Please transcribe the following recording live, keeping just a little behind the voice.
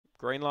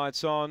Green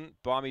lights on.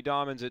 Buy Me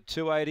Diamonds at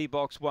 280,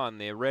 box 1.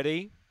 They're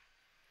ready.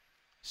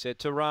 Set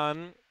to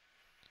run.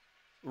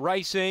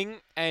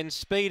 Racing and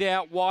speed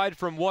out wide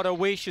from What a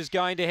Wish is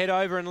going to head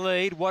over and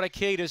lead. What a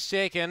Key to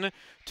second.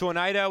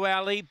 Tornado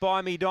Alley,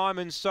 Buy Me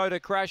Diamonds, Soda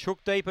Crash,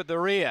 hook deep at the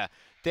rear.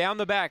 Down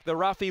the back, the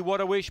roughie What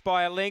a Wish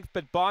by a length,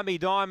 but Buy Me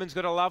Diamonds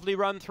got a lovely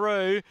run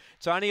through.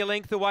 It's only a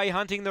length away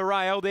hunting the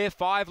rail. They're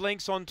 5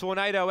 lengths on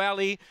Tornado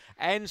Alley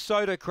and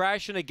Soda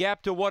Crash, and a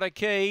gap to What a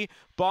Key.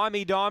 Buy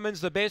Me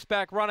Diamonds, the best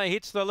back runner,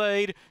 hits the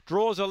lead.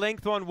 Draws a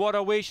length on What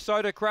a Wish.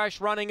 Soda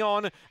Crash running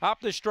on up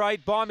the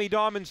straight. Buy Me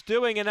Diamonds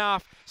doing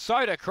enough.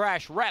 Soda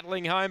Crash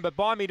rattling home, but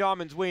Buy Me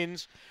Diamonds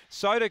wins.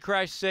 Soda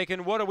Crash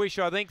second. What a Wish,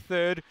 I think,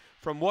 third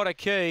from What a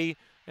Key.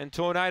 And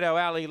Tornado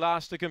Alley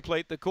last to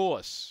complete the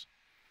course.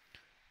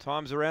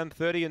 Times around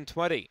 30 and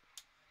 20.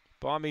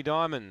 Buy Me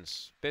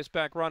Diamonds, best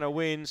back runner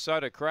wins.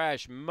 Soda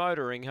Crash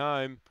motoring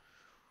home.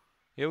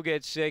 He'll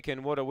get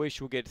second. What a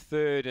Wish will get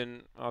third.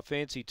 And I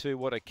fancy too,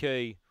 What a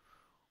Key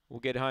will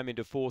get home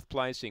into 4th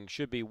placing.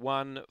 Should be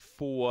 1,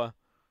 4,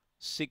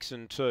 6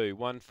 and 2.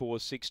 1, 4,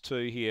 6,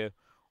 2 here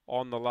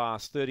on the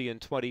last. 30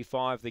 and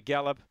 25. The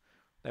gallop.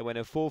 They went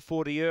a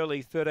 4:40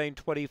 early.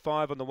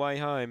 13:25 on the way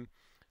home.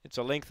 It's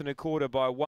a length and a quarter by 1.